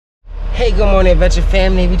Hey, good morning, Adventure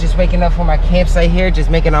family. We just waking up from our campsite here,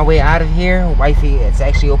 just making our way out of here. Wifey is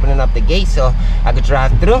actually opening up the gate so I could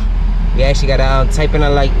drive through. We actually gotta type in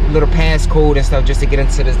a like little passcode and stuff just to get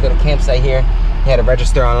into this little campsite here. You had to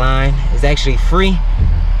register online. It's actually free,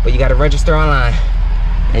 but you gotta register online.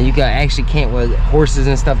 And you got actually camp with horses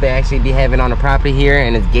and stuff they actually be having on the property here,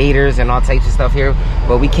 and it's gators and all types of stuff here.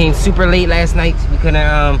 But we came super late last night. We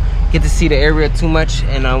couldn't get to see the area too much,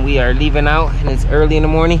 and we are leaving out, and it's early in the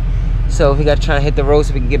morning. So we got to try to hit the road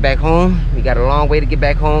so we can get back home. We got a long way to get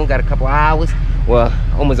back home. Got a couple hours. Well,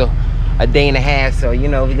 almost a day and a half. So, you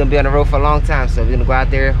know, we're going to be on the road for a long time. So we're going to go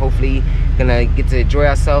out there. Hopefully, going to get to enjoy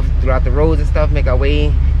ourselves throughout the roads and stuff. Make our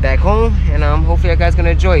way back home. And hopefully you guys going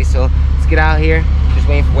to enjoy it. So let's get out here. Just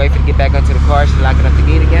waiting for Wifey to get back onto the car. She's locking up the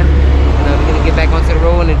gate again. And we're going to get back onto the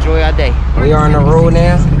road and enjoy our day. We are on the road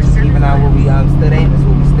now. Even out where we stood at. That's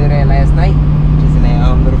where we stood at last night. Just in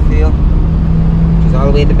that little field. Just all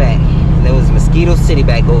the way in the back. And there was Mosquito City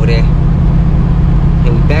back over there.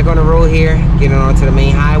 And we back on the road here, getting onto the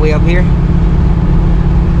main highway up here.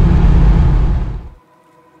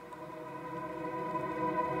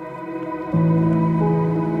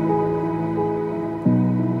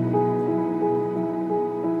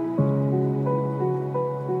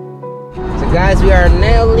 So guys, we are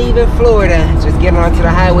now leaving Florida. Just getting onto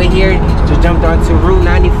the highway here. Just jumped onto Route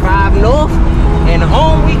 95 North. And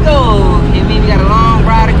home we go. I mean, we got a long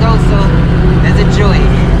ride to go, so let's enjoy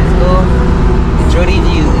it. Let's go enjoy these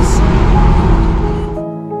views.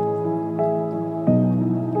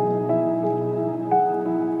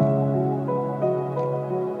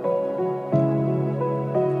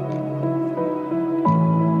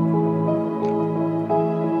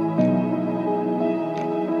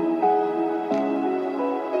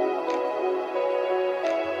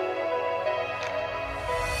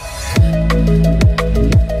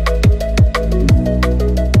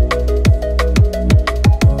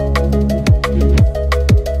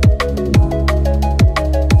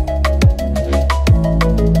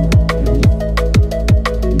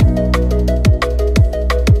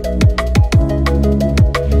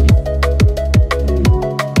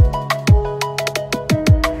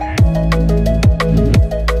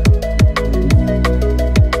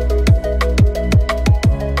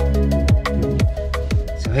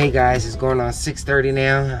 Hey guys, it's going on 6:30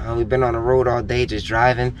 now. We've been on the road all day just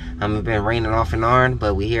driving. It's been raining off and on,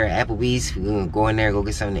 but we here at Applebee's. We're gonna go in there and go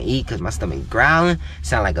get something to eat because my stomach growling.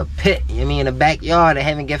 Sound like a pit, you know what I mean, in the backyard. I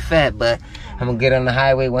haven't get fed, but I'm gonna get on the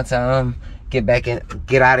highway once I get back and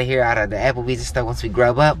get out of here, out of the Applebee's and stuff once we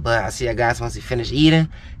grub up. But I'll see you guys once we finish eating.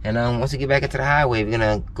 And once we get back into the highway, we're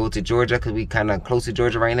gonna go to Georgia because we kind of close to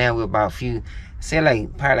Georgia right now. We're about probably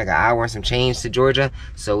like an hour and some change to Georgia.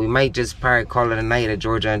 So we might just probably call it a night at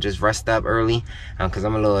Georgia and just rest up early because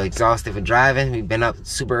I'm a little exhausted for driving. We've been up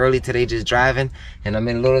super early today just driving, and I'm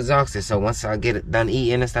in a little exhausted. So once I get done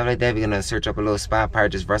eating and stuff like that, we're gonna search up a little spot, probably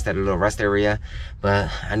just rest at a little rest area. But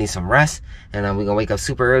I need some rest, and we're gonna wake up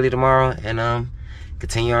super early tomorrow and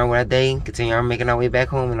continue on with our day, continue on making our way back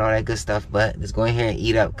home and all that good stuff. But let's go in here and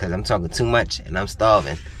eat up because I'm talking too much and I'm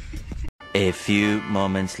starving. A few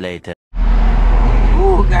moments later.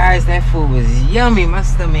 Ooh, guys, that food was yummy. My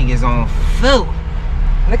stomach is on filled.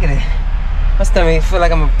 Look at it. My stomach feel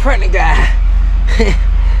like I'm a pregnant guy.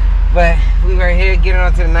 But we were here getting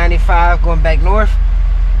onto the 95, going back north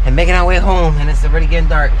and making our way home. And it's already getting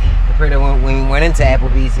dark compared to when we went into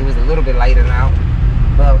Applebee's. It was a little bit lighter now.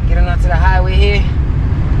 But we're getting onto the highway here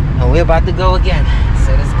and we're about to go again.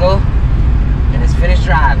 So let's go and let's finish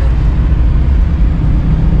driving.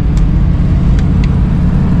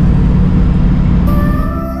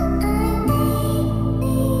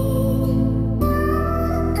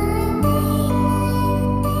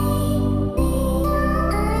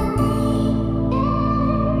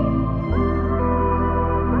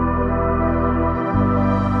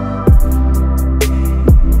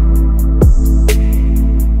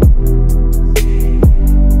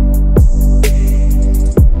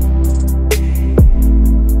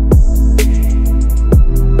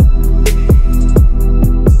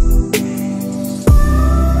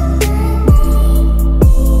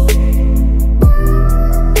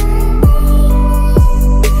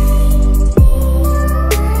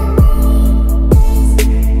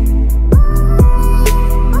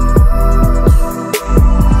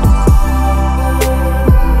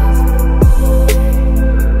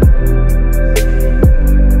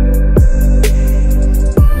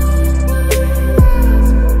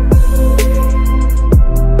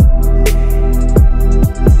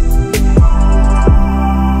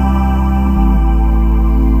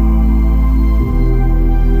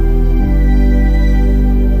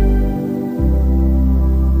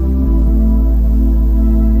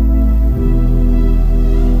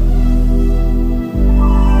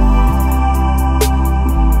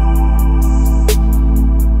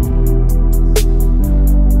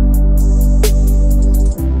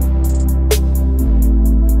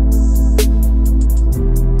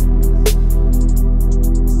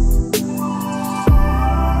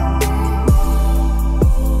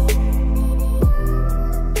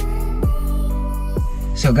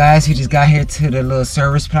 So guys, we just got here to the little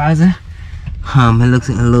service plaza. It looks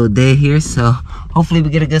a little dead here, so hopefully we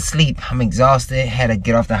get a good sleep. I'm exhausted, had to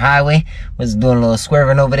get off the highway. Was doing a little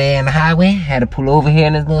swerving over there in the highway. Had to pull over here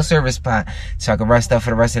in this little service spot so I could rest up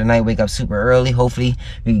for the rest of the night, wake up super early. Hopefully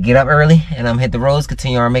we can get up early and hit the roads,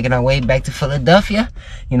 continue on making our way back to Philadelphia.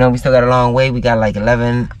 You know, we still got a long way. We got like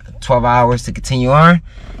 11, 12 hours to continue on.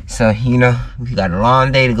 So, you know, we got a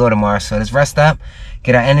long day to go tomorrow. So let's rest up,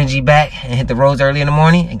 get our energy back, and hit the roads early in the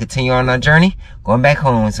morning and continue on our journey going back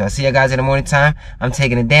home. So I'll see you guys in the morning time. I'm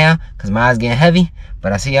taking it down because my eyes getting heavy,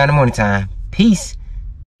 but I'll see y'all in the morning time. Peace.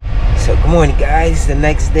 So good morning, guys. The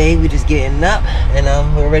next day, we just getting up, and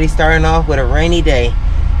we're already starting off with a rainy day.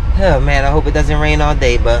 Oh man, I hope it doesn't rain all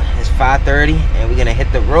day, but it's 5:30 and we're gonna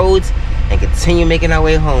hit the roads and continue making our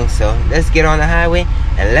way home. So let's get on the highway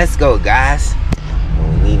and let's go, guys.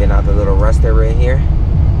 We're leaving out the little rest area here,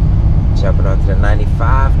 jumping onto the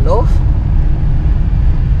 95 north.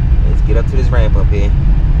 Let's get up to this ramp up here.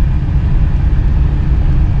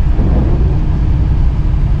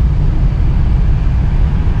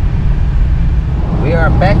 We are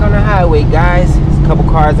back on the highway, guys. There's a couple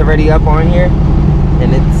cars already up on here,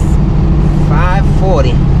 and it's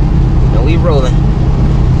 5:40 and we rolling.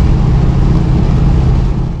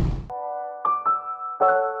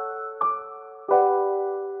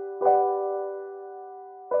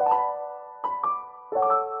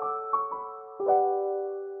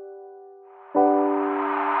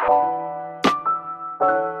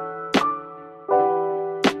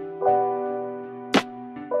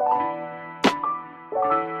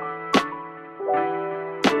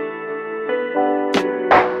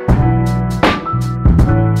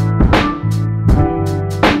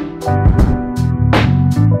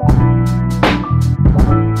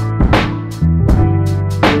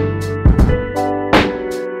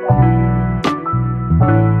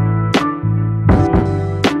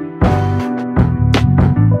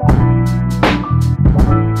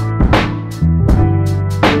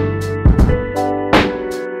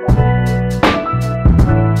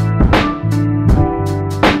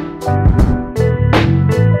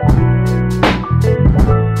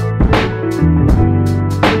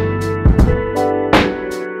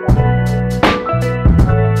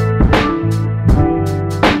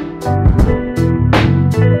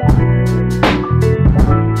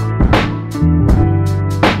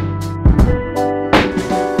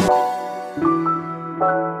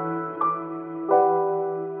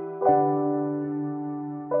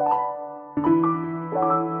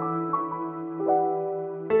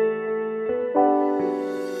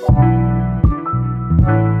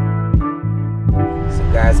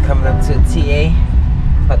 Coming up to TA,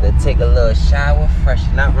 about to take a little shower,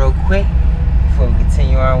 freshen up real quick before we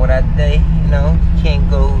continue on with our day. You know, can't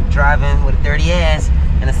go driving with a dirty ass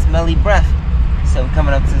and a smelly breath. So we're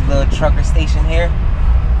coming up to this little trucker station here,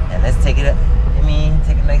 and let's take it up.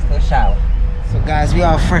 Take a nice little shower. So guys, we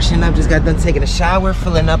all freshened up, just got done taking a shower,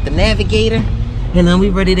 filling up the Navigator, and we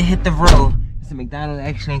ready to hit the road. The McDonald's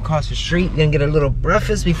actually across the street. We're gonna get a little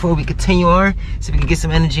breakfast before we continue on, so we can get some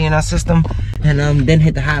energy in our system, and then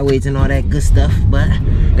hit the highways and all that good stuff. But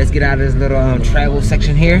let's get out of this little travel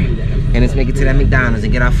section here, and let's make it to that McDonald's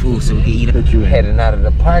and get our food so we can eat it. Heading out of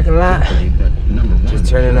the parking lot, just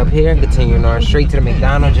turning up here, continuing on straight to the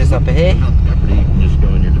McDonald's just up ahead.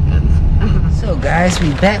 So guys,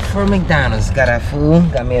 we back for McDonald's. Got our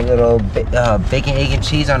food. Got me a little bacon, egg, and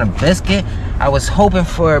cheese on a biscuit. I was hoping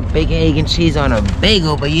for bacon, egg, and cheese on a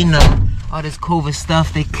bagel, but you know, all this COVID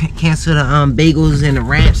stuff, they canceled the bagels and the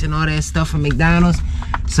wraps and all that stuff from McDonald's.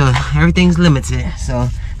 So everything's limited. So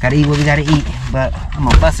gotta eat what we gotta eat. But I'm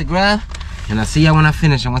gonna bust a grub, and I'll see y'all when I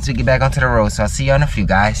finish and once we get back onto the road. So I'll see y'all in a few,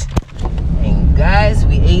 guys. And guys,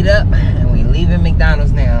 we ate up and we leaving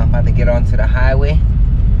McDonald's now. I'm about to get onto the highway,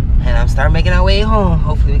 and I'm starting making our way home.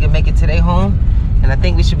 Hopefully we can make it today home, and I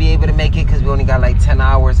think we should be able to make it because we only got like 10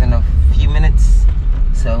 hours and a few minutes,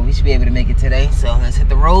 so we should be able to make it today. So let's hit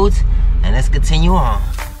the roads and let's continue on.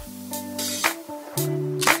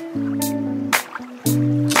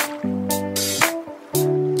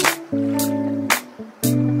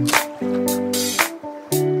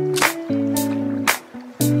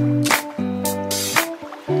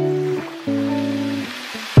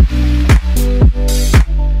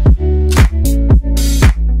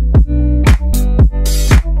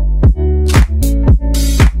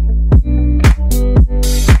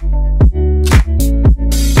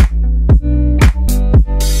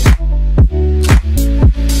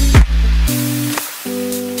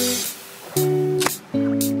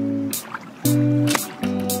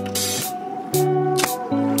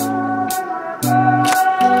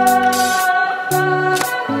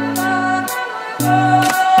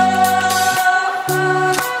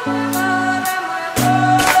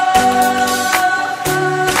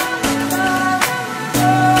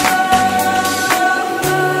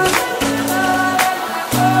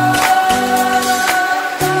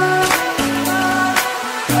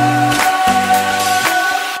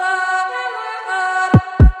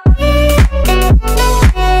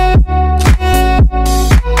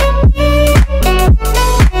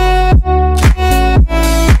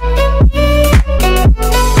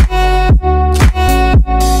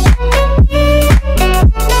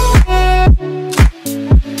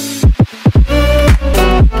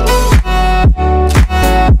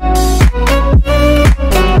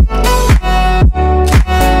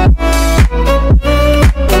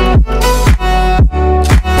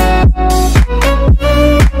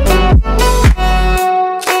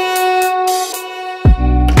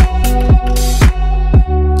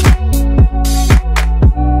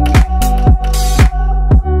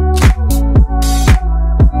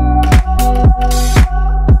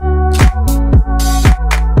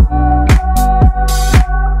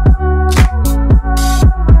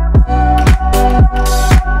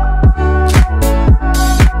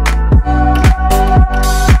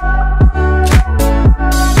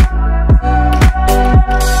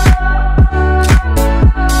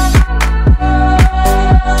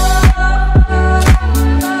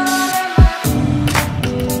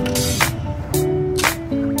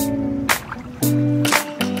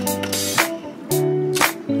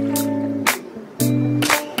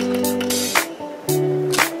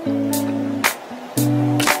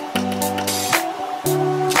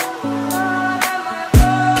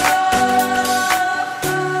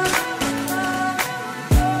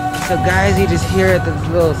 So guys, you just here at this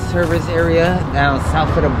little service area down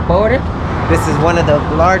south of the border. This is one of the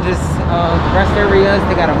largest rest areas.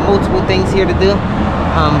 They got multiple things here to do.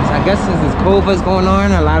 I guess since this COVID is going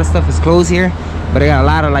on, a lot of stuff is closed here. But they got a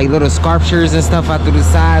lot of like little sculptures and stuff out through the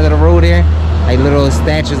side of the road there. Like little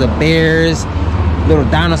statues of bears, little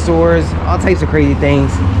dinosaurs, all types of crazy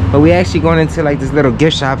things. But we actually going into like this little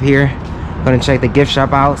gift shop here. Gonna check the gift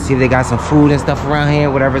shop out, see if they got some food and stuff around here,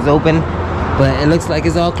 whatever's open. But it looks like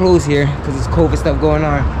it's all closed here because there's COVID stuff going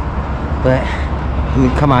on. But let me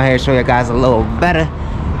come out here and show you guys a little better.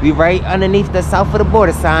 We right underneath the south of the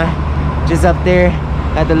border sign. Just up there,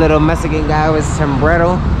 got the little Mexican guy with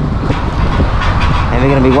sombrero. And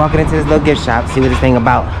we're gonna be walking into this little gift shop, see what this thing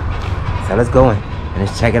about. So let's go in and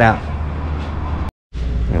let's check it out.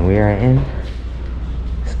 And we are in.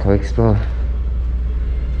 Let's go explore.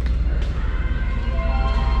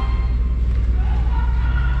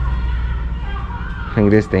 Look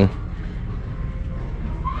at this thing.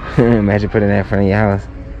 Imagine putting that in front of your house.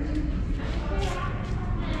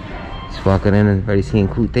 Just walking in and already seeing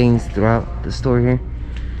cool things throughout the store here.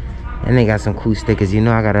 And they got some cool stickers. You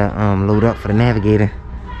know I gotta load up for the navigator.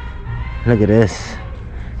 Look at this.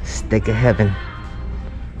 Stick of heaven.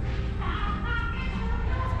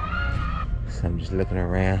 So I'm just looking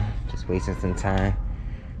around, just wasting some time.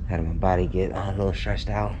 Had my body get a little stretched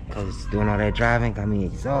out because doing all that driving got me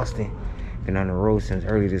exhausted. Been on the road since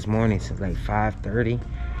early this morning, since like 5:30,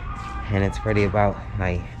 and it's pretty about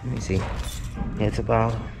like, let me see, it's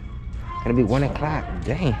about gonna be 1 o'clock.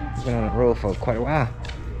 Dang, I've been on the road for quite a while.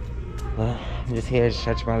 Well, I'm just here to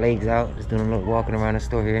stretch my legs out, just doing a little walking around the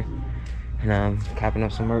store here, and copping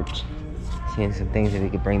up some merch, seeing some things that we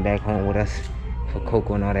could bring back home with us for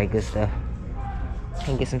Coco and all that good stuff,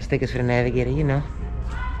 and get some stickers for the navigator, you know.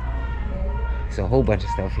 It's a whole bunch of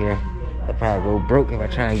stuff here. I'll probably go broke if I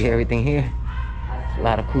try and get everything here. A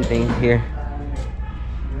lot of cool things here.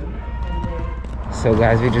 So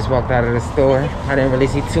guys, we just walked out of the store. I didn't really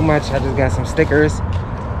see too much. I just got some stickers.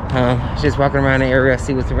 Just walking around the area,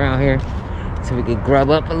 see what's around here, so we could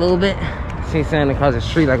grub up a little bit. See something across the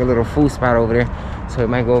street, like a little food spot over there. So we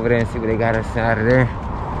might go over there and see what they got us out of there.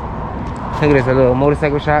 Look at this, a little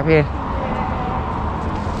motorcycle shop here.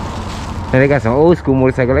 And they got some old school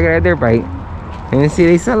motorcycle. Look at that dirt bike. And see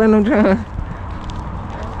they selling them, John.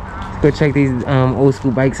 Let's go check these old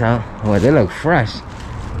school bikes out. Well, they look fresh.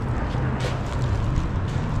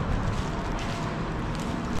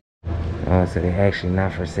 Oh, so they're actually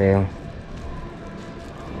not for sale.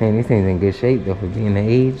 Man, these things in good shape though for being the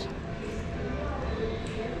age.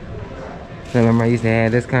 I remember I used to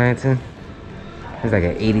have this kind too. It's like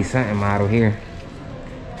an 80 something model here.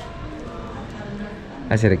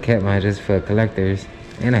 I should have kept mine just for collectors.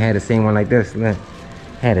 And I had the same one like this, look.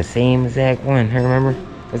 I had the same exact one, I remember?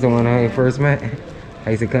 That's the one I first met.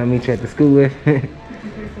 I used to come meet you at the school with.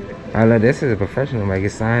 I love this, is a professional bike,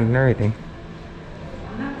 it's signed and everything.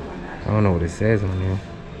 I don't know what it says on there.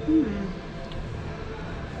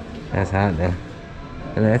 That's hot though.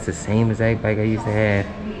 And that's the same exact bike I used to have.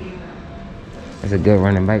 That's a good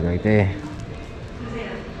running bike right there.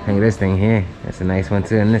 Look at this thing here. That's a nice one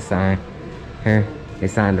too, and this sign. Here, they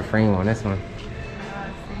signed the frame on this one.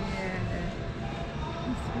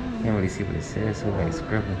 Can't really see what it says, so like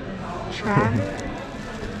scribbling.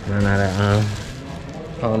 I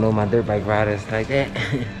don't know my dirt bike riders like that.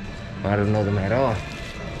 I don't know them at all.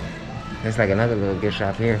 There's like another little gift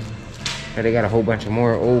shop here. But they got a whole bunch of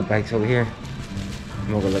more old bikes over here.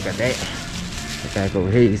 I'm gonna go look at that. Back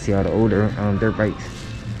over here, you see all the older dirt bikes.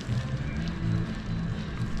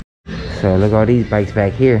 So look at all these bikes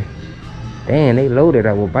back here. Damn, they loaded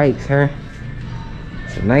up with bikes, huh?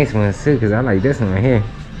 It's a nice one too, cause I like this one right here.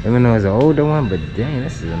 Even though it's an older one, but dang,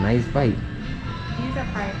 this is a nice bike. These are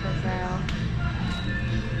probably for sale.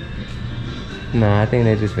 No, I think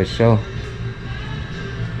they're just for show.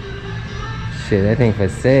 Shit, that thing for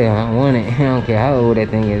sale. I want it. I don't care how old that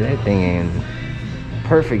thing is. That thing is in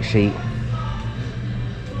perfect shape.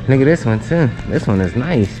 Look at this one too. This one is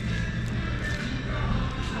nice.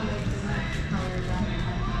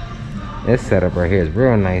 This setup right here is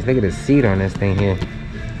real nice. Look at the seat on this thing here.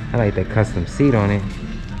 I like that custom seat on it.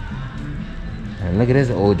 And look at this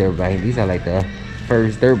old dirt bike. These are like the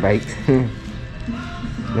first dirt bikes.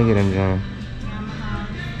 Look at them, John.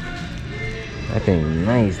 That thing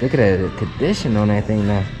nice. Look at the condition on that thing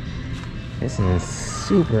now. This is in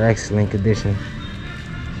super excellent condition.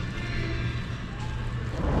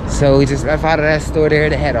 So we just left out of that store there.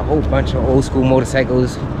 They had a whole bunch of old school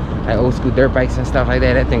motorcycles, like old school dirt bikes and stuff like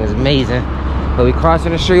that. That thing was amazing. But we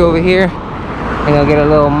crossing the street over here. I'm gonna get a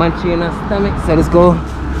little munchie in our stomach. So let's go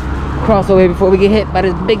cross over here before we get hit by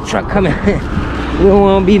this big truck coming. We don't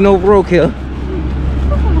want to be no roadkill.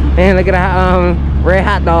 Man, look at that red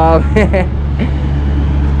hot dog.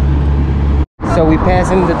 So we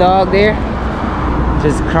passing the dog there.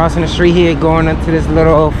 Just crossing the street here, going into this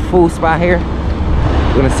little food spot here.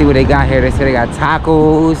 We're gonna see what they got here. They said they got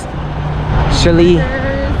tacos, chili.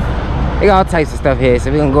 They got all types of stuff here.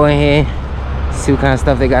 So we're gonna go in here, see what kind of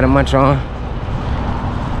stuff they got to munch on.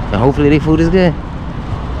 And hopefully their food is good.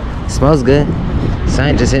 It smells good.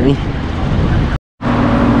 Sign just hit me.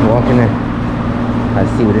 Walking in.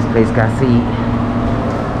 Let's see what this place got to eat.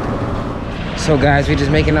 So guys, we're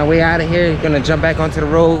just making our way out of here. We're gonna jump back onto the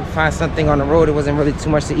road, find something on the road. There wasn't really too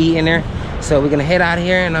much to eat in there. So we're gonna head out of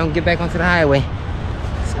here and get back onto the highway.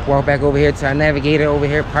 Let's walk back over here to our navigator over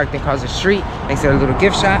here, parked across the street next to a little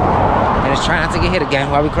gift shop. And just try not to get hit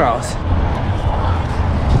again while we cross.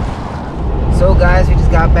 So guys, we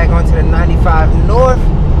just got back onto the 95 North.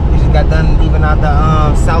 We just got done leaving out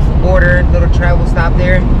the south border little travel stop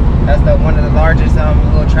there. That's one of the largest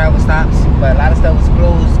little travel stops. But a lot of stuff was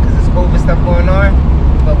closed because there's COVID stuff going on.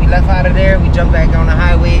 But we left out of there. We jumped back on the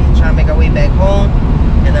highway, trying to make our way back home.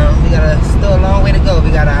 And we got still a long way to go.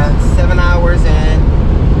 We got 7 hours and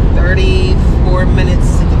 34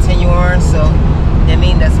 minutes to continue on. So I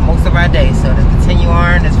mean, that's most of our day. So let's continue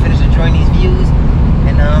on. Let's finish enjoying these views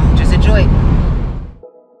and just enjoy it.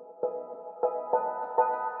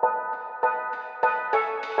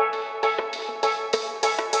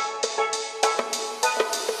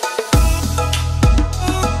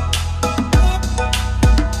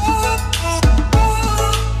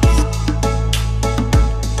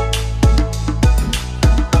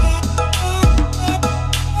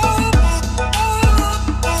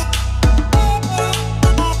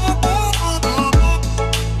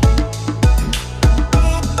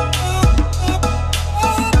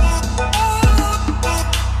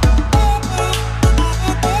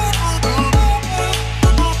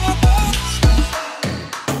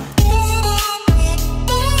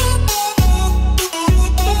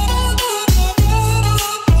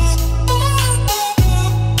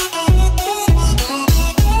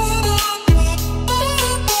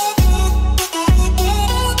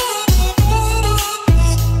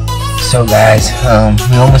 So guys,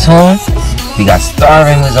 we almost home. We got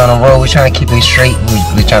starving. We was on the road. We're trying to keep it straight.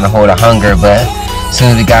 We're trying to hold a hunger, but as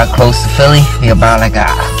soon as we got close to Philly, we about like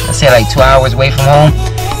let's say like 2 hours away from home.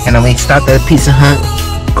 And then we stopped at a Pizza Hut,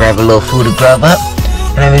 grab a little food to grub up,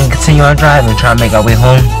 and then we can continue on driving, try to make our way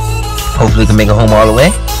home. Hopefully we can make it home all the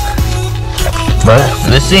way. But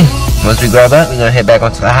let's see. Once we grab up, we're gonna head back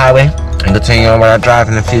onto the highway and continue on with our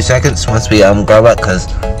drive in a few seconds once we grab up,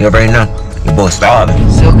 because you already know you're both starving.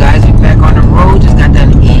 So guys, we're back on the road, just got done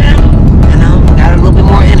eating, and got a little bit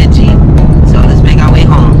more energy. So let's make our way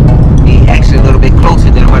home. We actually a little bit closer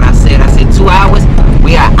than what I said. I said 2 hours.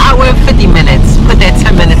 We are 1 hour and 50 minutes. Put that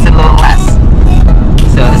 10 minutes a little less.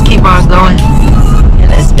 So let's keep on going and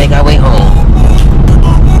let's make our way home.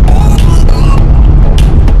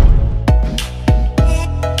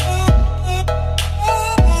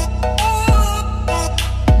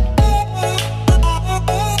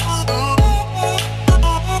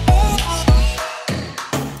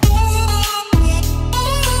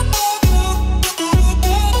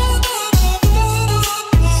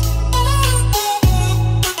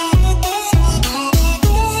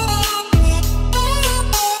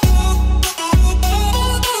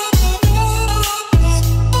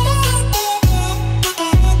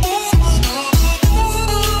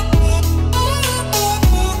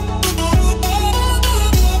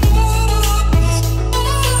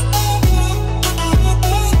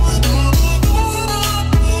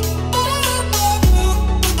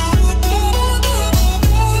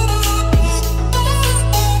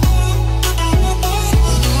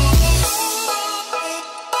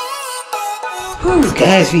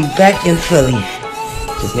 Guys, we back in Philly.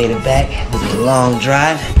 Just made it back. It was a long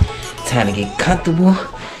drive. Time to get comfortable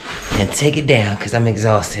and take it down because I'm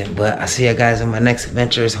exhausted. But I'll see you guys on my next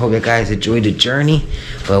adventures. Hope you guys enjoyed the journey.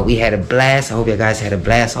 But we had a blast. I hope you guys had a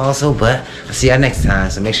blast also. But I'll see y'all next time.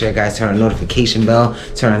 So make sure you guys turn on the notification bell.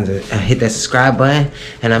 Turn on the hit that subscribe button.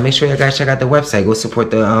 And make sure you guys check out the website. Go support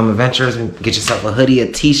the adventures. Get yourself a hoodie,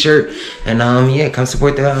 a t-shirt. And yeah, come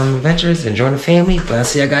support the adventures and join the family. But I'll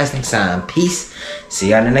see y'all guys next time. Peace. See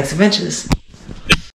y'all in the next adventures.